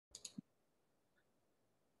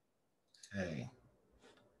Okay.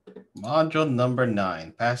 Module number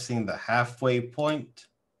 9, passing the halfway point.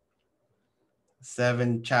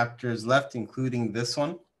 7 chapters left, including this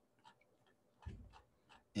one.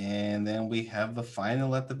 And then we have the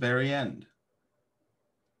final at the very end.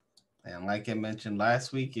 And like I mentioned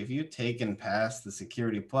last week, if you take and pass the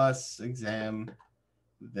Security Plus exam,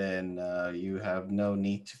 then you have no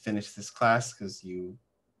need to finish this class because you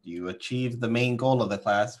achieved the main goal of the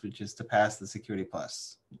class, which is to pass the Security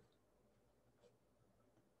Plus.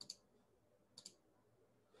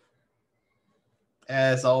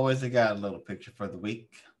 As always, I got a little picture for the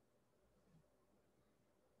week.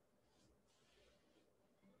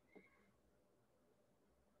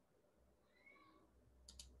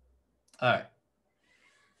 All right.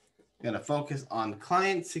 I'm going to focus on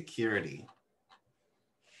client security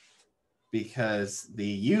because the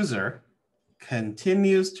user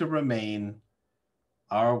continues to remain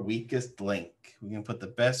our weakest link. We can put the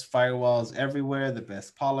best firewalls everywhere, the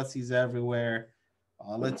best policies everywhere.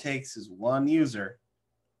 All it takes is one user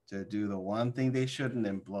to do the one thing they shouldn't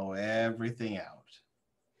and blow everything out.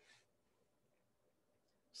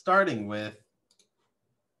 Starting with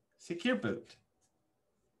Secure Boot.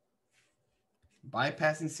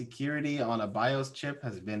 Bypassing security on a BIOS chip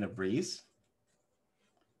has been a breeze.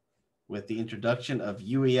 With the introduction of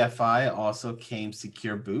UEFI also came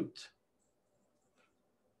Secure Boot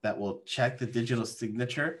that will check the digital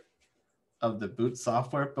signature of the boot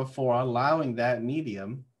software before allowing that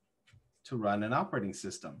medium to run an operating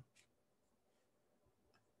system.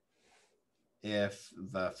 If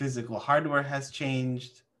the physical hardware has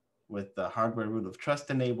changed with the hardware root of trust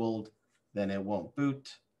enabled, then it won't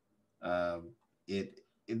boot.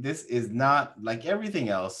 This is not like everything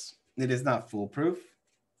else. It is not foolproof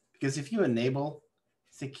because if you enable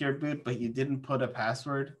Secure Boot but you didn't put a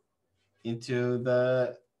password into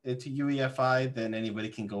UEFI, then anybody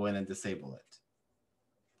can go in and disable it.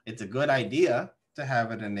 It's a good idea to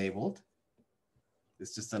have it enabled.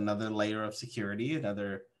 It's just another layer of security,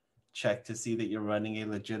 another check to see that you're running a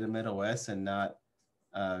legitimate OS and not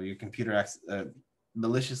your computer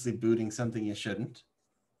maliciously booting something you shouldn't.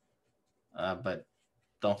 But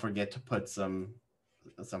don't forget to put some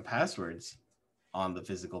passwords on the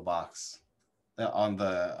physical box, on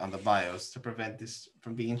the BIOS to prevent this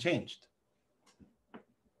from being changed.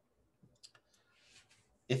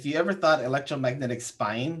 If you ever thought electromagnetic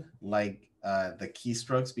spying, like the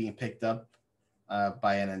keystrokes being picked up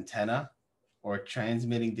by an antenna or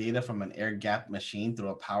transmitting data from an air-gapped machine through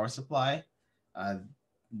a power supply,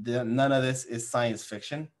 none of this is science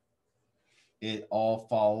fiction. It all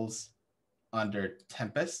falls under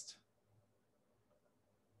Tempest,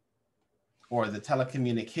 or the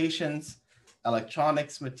telecommunications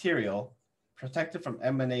electronics material protected from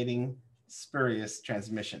emanating spurious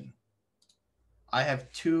transmission. I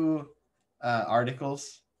have 2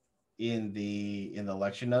 articles in the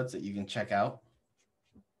lecture notes that you can check out,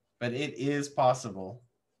 but it is possible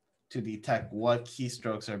to detect what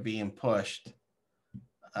keystrokes are being pushed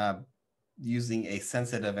using a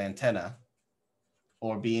sensitive antenna,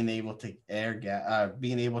 or being able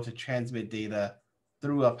to transmit data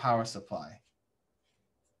through a power supply.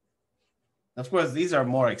 Of course, these are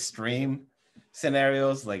more extreme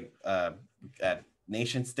scenarios, like at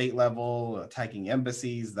nation state level, attacking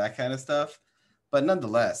embassies, that kind of stuff. But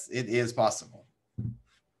nonetheless, it is possible.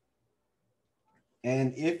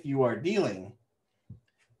 And if you are dealing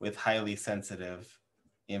with highly sensitive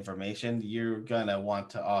information, you're gonna want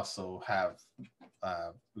to also have,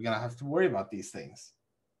 we're gonna have to worry about these things.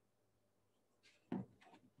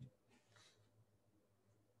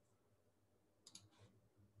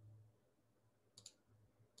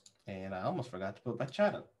 And I almost forgot to put my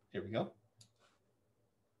chat up. Here we go.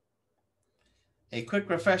 A quick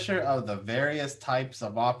refresher of the various types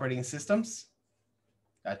of operating systems.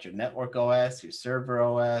 Got your network OS, your server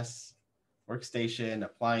OS, workstation,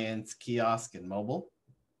 appliance, kiosk, and mobile.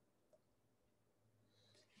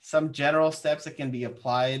 Some general steps that can be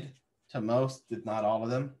applied to most, if not all of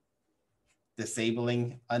them.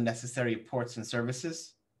 Disabling unnecessary ports and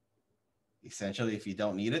services. Essentially, if you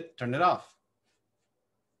don't need it, turn it off.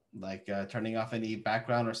 Like turning off any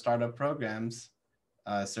background or startup programs,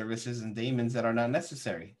 services, and daemons that are not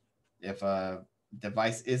necessary. If a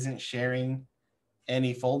device isn't sharing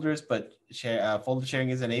any folders, but folder sharing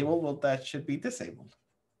is enabled, well, that should be disabled.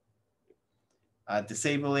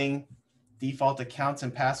 Disabling default accounts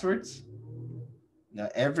and passwords. Now,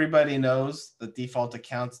 everybody knows the default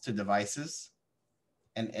accounts to devices,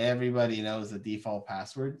 and everybody knows the default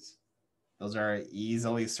passwords. Those are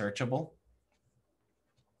easily searchable.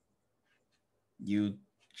 You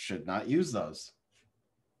should not use those.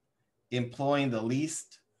 Employing the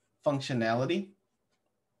least functionality.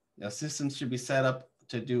 Systems should be set up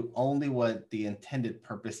to do only what the intended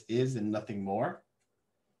purpose is and nothing more,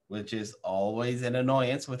 which is always an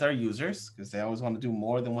annoyance with our users because they always want to do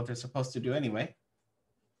more than what they're supposed to do anyway.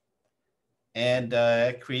 And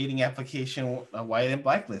creating application white and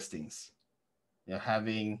black listings.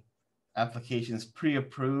 Having applications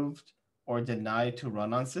pre-approved or denied to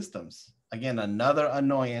run on systems. Again, another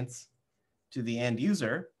annoyance to the end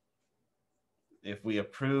user. If we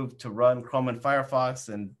approve to run Chrome and Firefox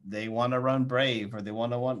and they want to run Brave or they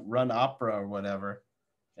want to run Opera or whatever,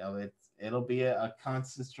 it'll be a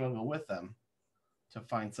constant struggle with them to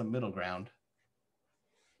find some middle ground.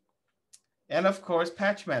 And of course,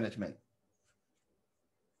 patch management.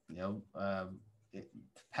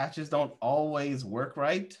 Patches don't always work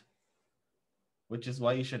right, which is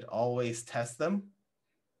why you should always test them.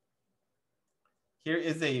 Here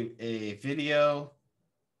is a video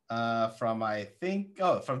from,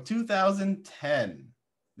 from 2010.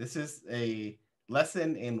 This is a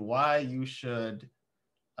lesson in why you should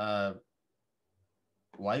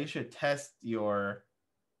test your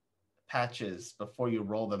patches before you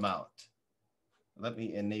roll them out. Let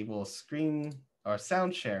me enable screen or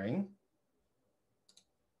sound sharing.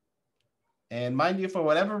 And mind you, for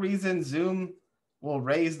whatever reason, Zoom will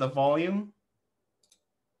raise the volume.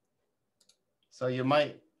 So you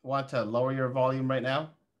might want to lower your volume right now.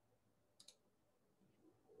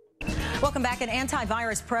 Welcome back. An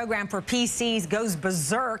antivirus program for PCs goes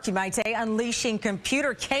berserk, you might say, unleashing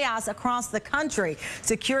computer chaos across the country.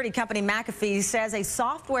 Security company McAfee says a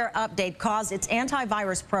software update caused its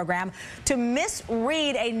antivirus program to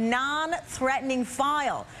misread a non-threatening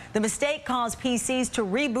file. The mistake caused PCs to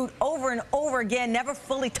reboot over and over again, never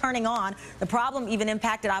fully turning on. The problem even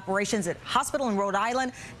impacted operations at hospital in Rhode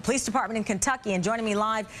Island, police department in Kentucky. And joining me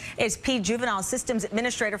live is Pete Juvenile, Systems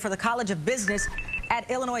Administrator for the College of Business at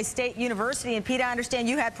Illinois State University. And Pete, I understand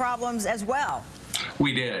you had problems as well.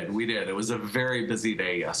 We did. It was a very busy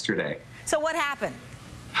day yesterday. So what happened?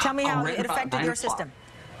 Tell me how it affected your system.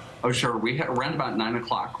 Oh, sure. Around about 9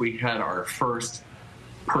 o'clock, we had our first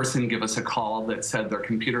person give us a call that said their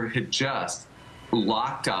computer had just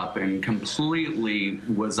locked up and completely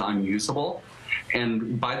was unusable.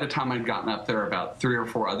 And by the time I'd gotten up there, about 3 or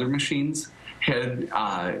 4 other machines had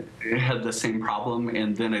the same problem,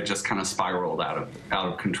 and then it just kind of spiraled out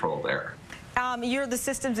of control there. You're the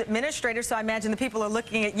systems administrator, so I imagine the people are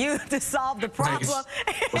looking at you to solve the problem.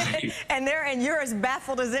 Right. and you're as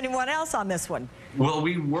baffled as anyone else on this one. Well,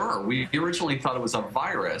 we originally thought it was a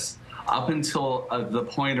virus up until the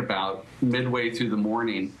point about midway through the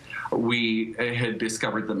morning. We had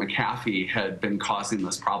discovered that McAfee had been causing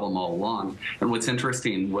this problem all along. And what's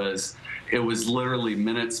interesting was it was literally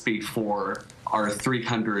minutes before our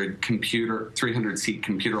 300-seat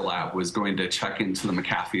computer lab was going to check into the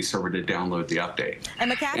McAfee server to download the update. And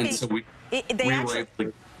McAfee, and so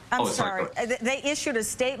they issued a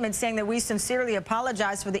statement saying that we sincerely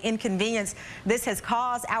apologize for the inconvenience this has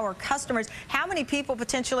caused our customers. How many people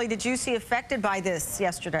potentially did you see affected by this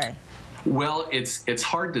yesterday? Well, it's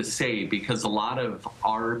hard to say because a lot of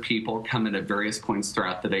our people come in at various points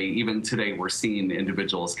throughout the day. Even today, we're seeing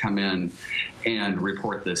individuals come in and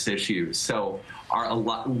report this issue. So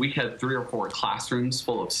we had 3 or 4 classrooms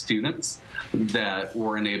full of students that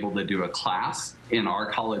weren't able to do a class in our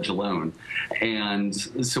college alone. And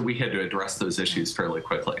so we had to address those issues fairly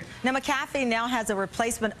quickly. Now, McAfee now has a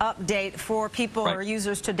replacement update for people or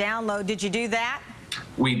users to download. Did you do that?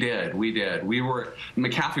 We did.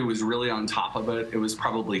 McAfee was really on top of it. It was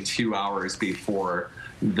probably 2 hours before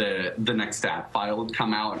the next app file would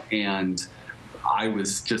come out, and I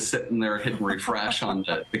was just sitting there hitting refresh on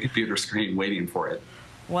the computer screen waiting for it.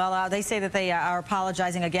 Well, they say that they are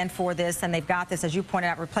apologizing again for this, and they've got this, as you pointed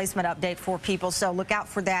out, replacement update for people. So look out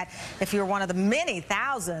for that if you're one of the many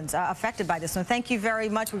thousands affected by this. So thank you very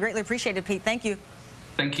much. We greatly appreciate it, Pete. Thank you.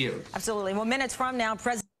 Thank you. Absolutely. Well, minutes from now,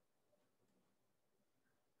 President.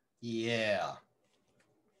 Yeah.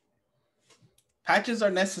 Patches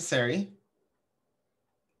are necessary,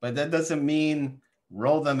 but that doesn't mean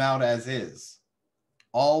roll them out as is.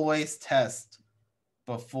 Always test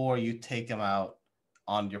before you take them out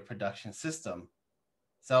on your production system.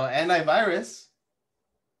 So antivirus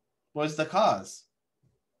was the cause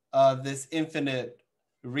of this infinite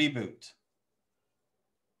reboot.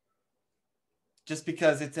 Just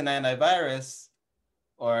because it's an antivirus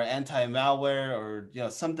or anti-malware or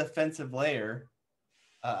some defensive layer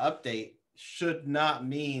update should not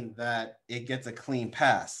mean that it gets a clean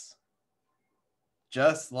pass.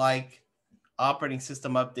 Just like operating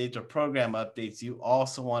system updates or program updates, you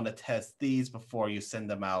also want to test these before you send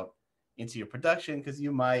them out into your production because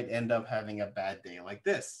you might end up having a bad day like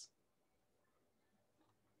this.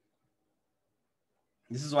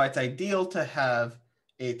 This is why it's ideal to have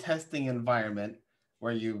a testing environment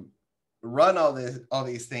where you run all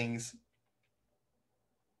these things,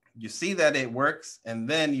 you see that it works, and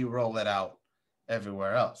then you roll it out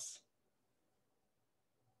everywhere else.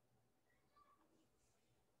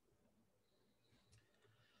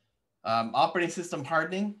 Operating system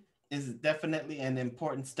hardening is definitely an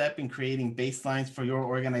important step in creating baselines for your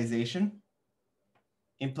organization.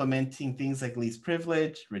 Implementing things like least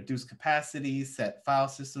privilege, reduce capacity, set file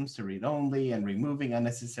systems to read only, and removing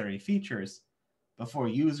unnecessary features before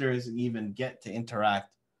users even get to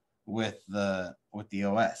interact with the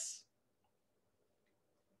OS.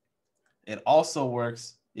 It also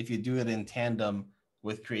works if you do it in tandem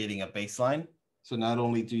with creating a baseline. So not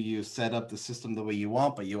only do you set up the system the way you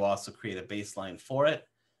want, but you also create a baseline for it.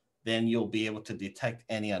 Then you'll be able to detect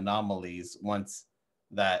any anomalies once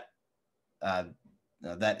that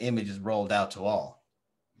that image is rolled out to all.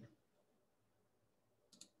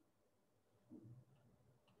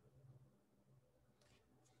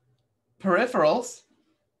 Peripherals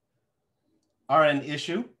are an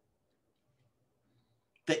issue.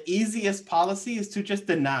 The easiest policy is to just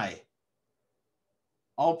deny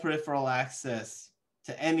all peripheral access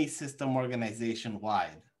to any system organization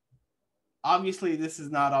wide. Obviously, this is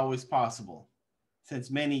not always possible, since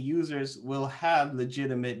many users will have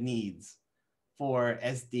legitimate needs for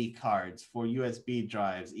SD cards, for USB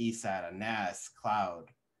drives, eSATA, NAS, cloud,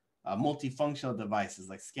 multifunctional devices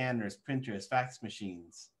like scanners, printers, fax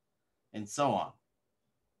machines, and so on.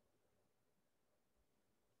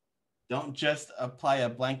 Don't just apply a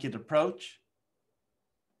blanket approach.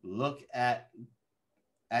 Look at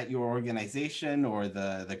your organization or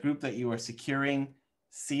the group that you are securing,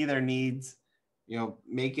 see their needs,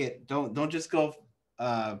 make it, don't just go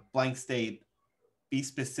blank state, be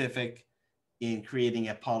specific in creating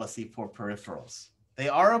a policy for peripherals. They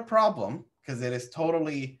are a problem because it is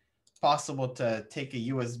totally possible to take a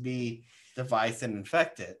USB device and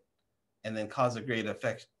infect it and then cause a great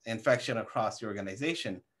infection across your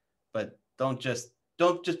organization. But don't just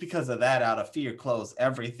because of that, out of fear, close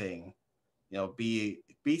everything. Be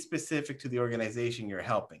specific to the organization you're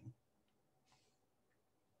helping.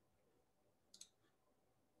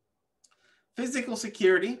 Physical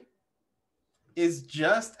security is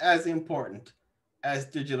just as important as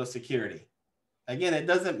digital security. Again, it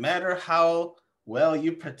doesn't matter how well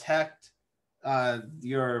you protect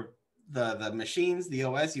the machines, the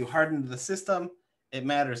OS, you harden the system. It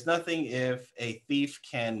matters nothing if a thief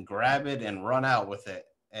can grab it and run out with it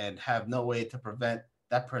and have no way to prevent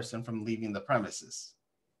that person from leaving the premises.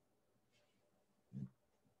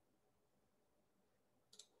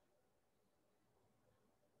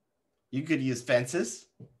 You could use fences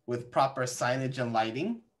with proper signage and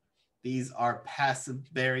lighting. These are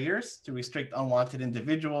passive barriers to restrict unwanted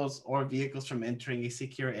individuals or vehicles from entering a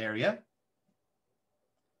secure area.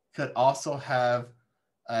 Could also have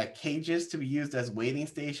cages to be used as waiting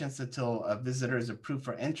stations until a visitor is approved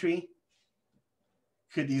for entry.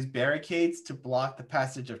 Could use barricades to block the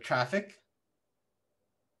passage of traffic.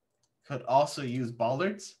 Could also use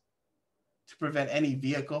bollards to prevent any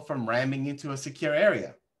vehicle from ramming into a secure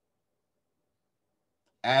area.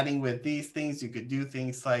 Adding with these things, you could do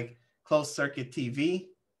things like closed circuit TV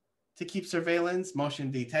to keep surveillance,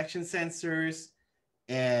 motion detection sensors,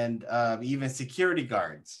 and even security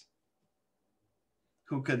guards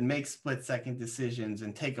who could make split-second decisions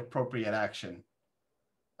and take appropriate action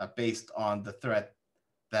based on the threat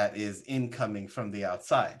that is incoming from the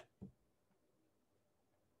outside.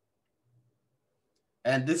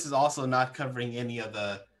 And this is also not covering any of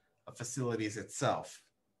the facilities itself.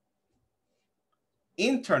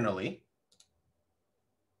 Internally,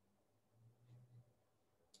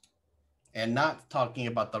 and not talking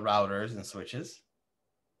about the routers and switches,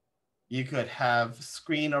 you could have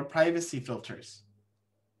screen or privacy filters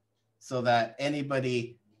so that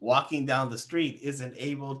anybody walking down the street isn't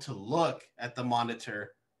able to look at the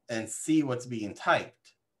monitor and see what's being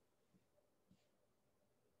typed.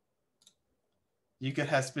 You could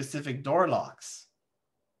have specific door locks.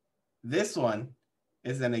 This one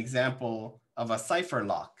is an example of a cipher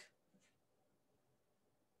lock.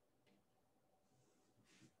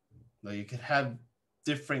 Now you could have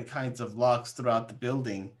different kinds of locks throughout the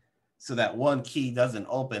building so that one key doesn't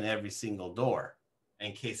open every single door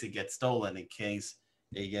in case it gets stolen, in case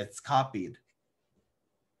it gets copied.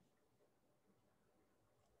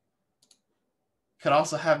 Could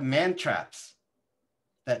also have man traps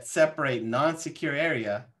that separate non-secure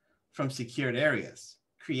area from secured areas,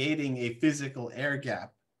 creating a physical air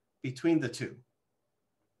gap between the two.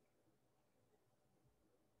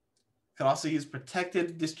 Could also use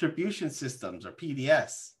protected distribution systems or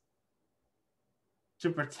PDS to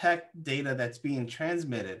protect data that's being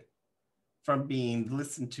transmitted from being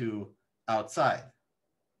listened to outside.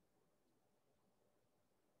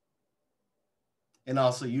 And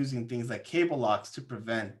also using things like cable locks to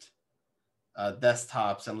prevent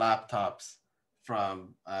desktops and laptops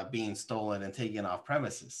from being stolen and taken off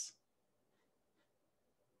premises.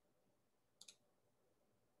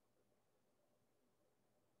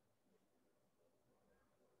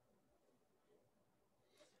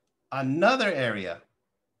 Another area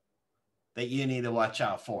that you need to watch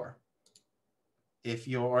out for if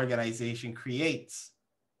your organization creates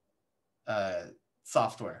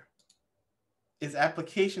software is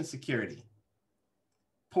application security.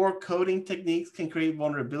 Poor coding techniques can create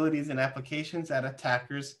vulnerabilities in applications that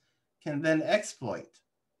attackers can then exploit.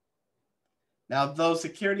 Now, though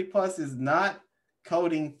Security Plus is not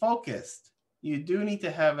coding focused, you do need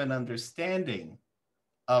to have an understanding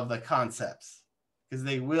of the concepts because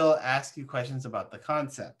they will ask you questions about the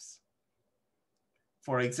concepts.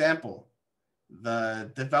 For example, the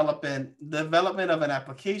development of an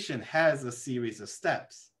application has a series of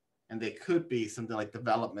steps, and they could be something like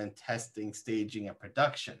development, testing, staging, and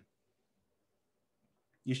production.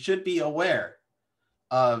 You should be aware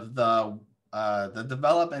of the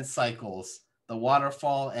development cycles, the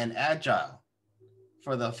waterfall and agile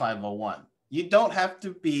for the 501. You don't have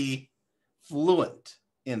to be fluent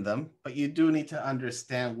in them, but you do need to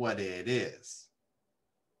understand what it is.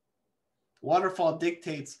 Waterfall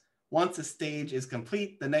dictates once a stage is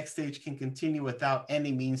complete, the next stage can continue without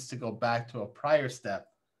any means to go back to a prior step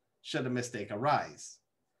should a mistake arise.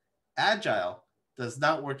 Agile does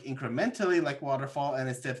not work incrementally like waterfall and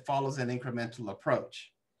instead follows an incremental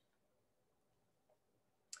approach.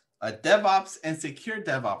 DevOps and secure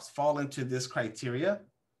DevOps fall into this criteria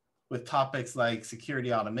with topics like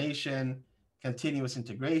security automation, continuous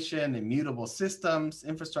integration, immutable systems,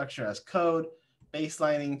 infrastructure as code,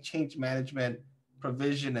 baselining, change management,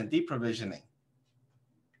 provision, and deprovisioning.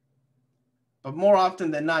 But more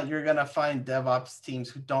often than not, you're going to find DevOps teams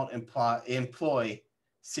who don't employ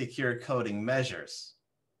secure coding measures,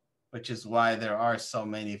 which is why there are so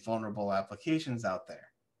many vulnerable applications out there.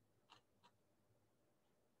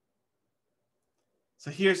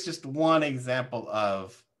 So here's just one example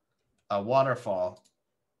of a waterfall.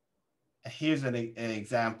 Here's an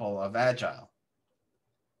example of agile.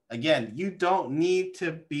 Again, you don't need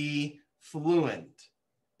to be fluent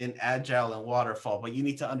in agile and waterfall, but you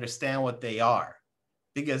need to understand what they are,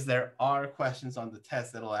 because there are questions on the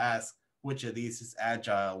test that'll ask which of these is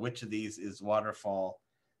agile, which of these is waterfall,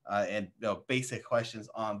 and basic questions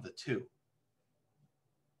on the two.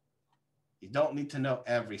 You don't need to know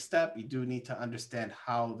every step. You do need to understand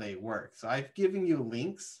how they work. So I've given you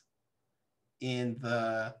links in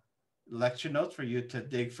the lecture notes for you to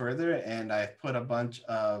dig further, and I've put a bunch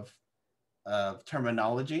of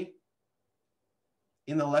terminology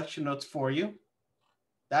in the lecture notes for you.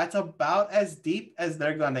 That's about as deep as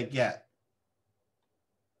they're going to get.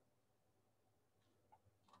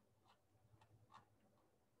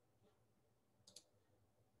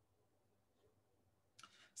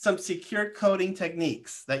 Some secure coding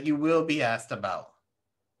techniques that you will be asked about.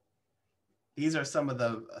 These are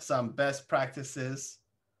some best practices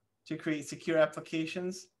to create secure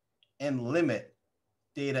applications and limit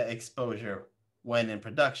data exposure when in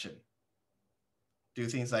production. Do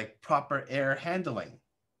things like proper error handling,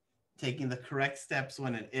 taking the correct steps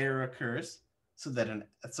when an error occurs so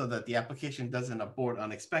that the application doesn't abort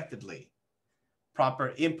unexpectedly.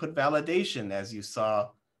 Proper input validation, as you saw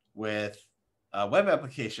with a web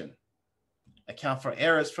application. Account for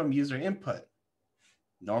errors from user input.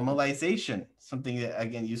 Normalization, something that,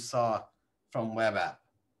 again, you saw from web app.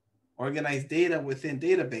 Organize data within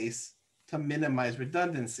database to minimize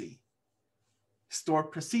redundancy. Store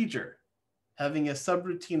procedure, having a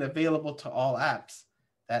subroutine available to all apps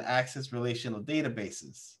that access relational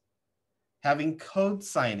databases. Having code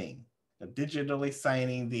signing, digitally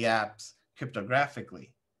signing the apps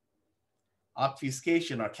cryptographically.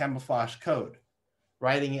 Obfuscation or camouflage code,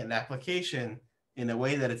 writing an application in a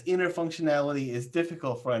way that its inner functionality is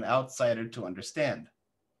difficult for an outsider to understand.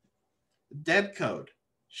 Dead code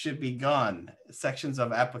should be gone, sections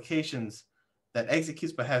of applications that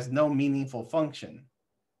executes but has no meaningful function.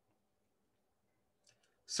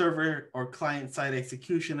 Server or client-side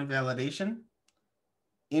execution and validation,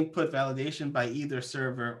 input validation by either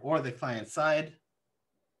server or the client side,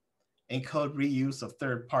 and code reuse of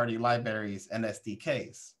third-party libraries and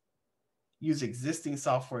SDKs. Use existing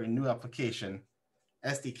software in new application.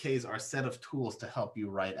 SDKs are a set of tools to help you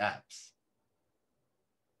write apps.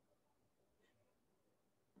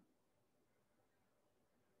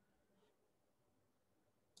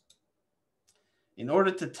 In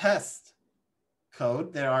order to test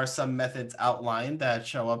code, there are some methods outlined that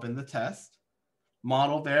show up in the test.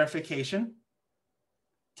 Model verification.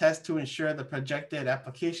 Test to ensure the projected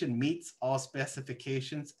application meets all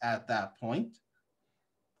specifications at that point.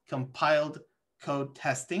 Compiled code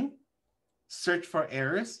testing. Search for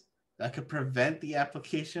errors that could prevent the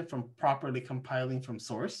application from properly compiling from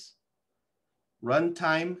source.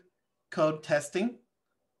 Runtime code testing.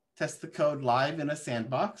 Test the code live in a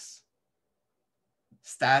sandbox.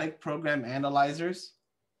 Static program analyzers.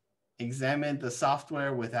 Examine the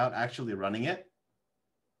software without actually running it.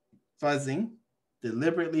 Fuzzing.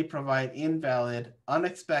 Deliberately provide invalid,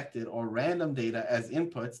 unexpected, or random data as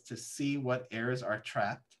inputs to see what errors are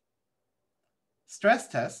trapped. Stress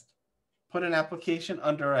test. Put an application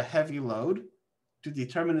under a heavy load to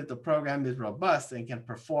determine if the program is robust and can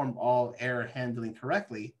perform all error handling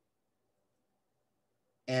correctly.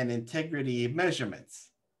 And integrity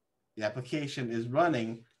measurements. The application is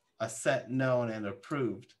running a set known and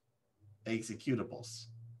approved executables.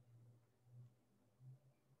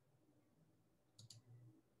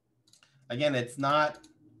 Again, it's not,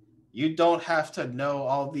 you don't have to know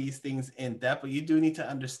all these things in depth, but you do need to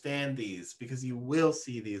understand these because you will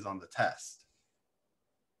see these on the test.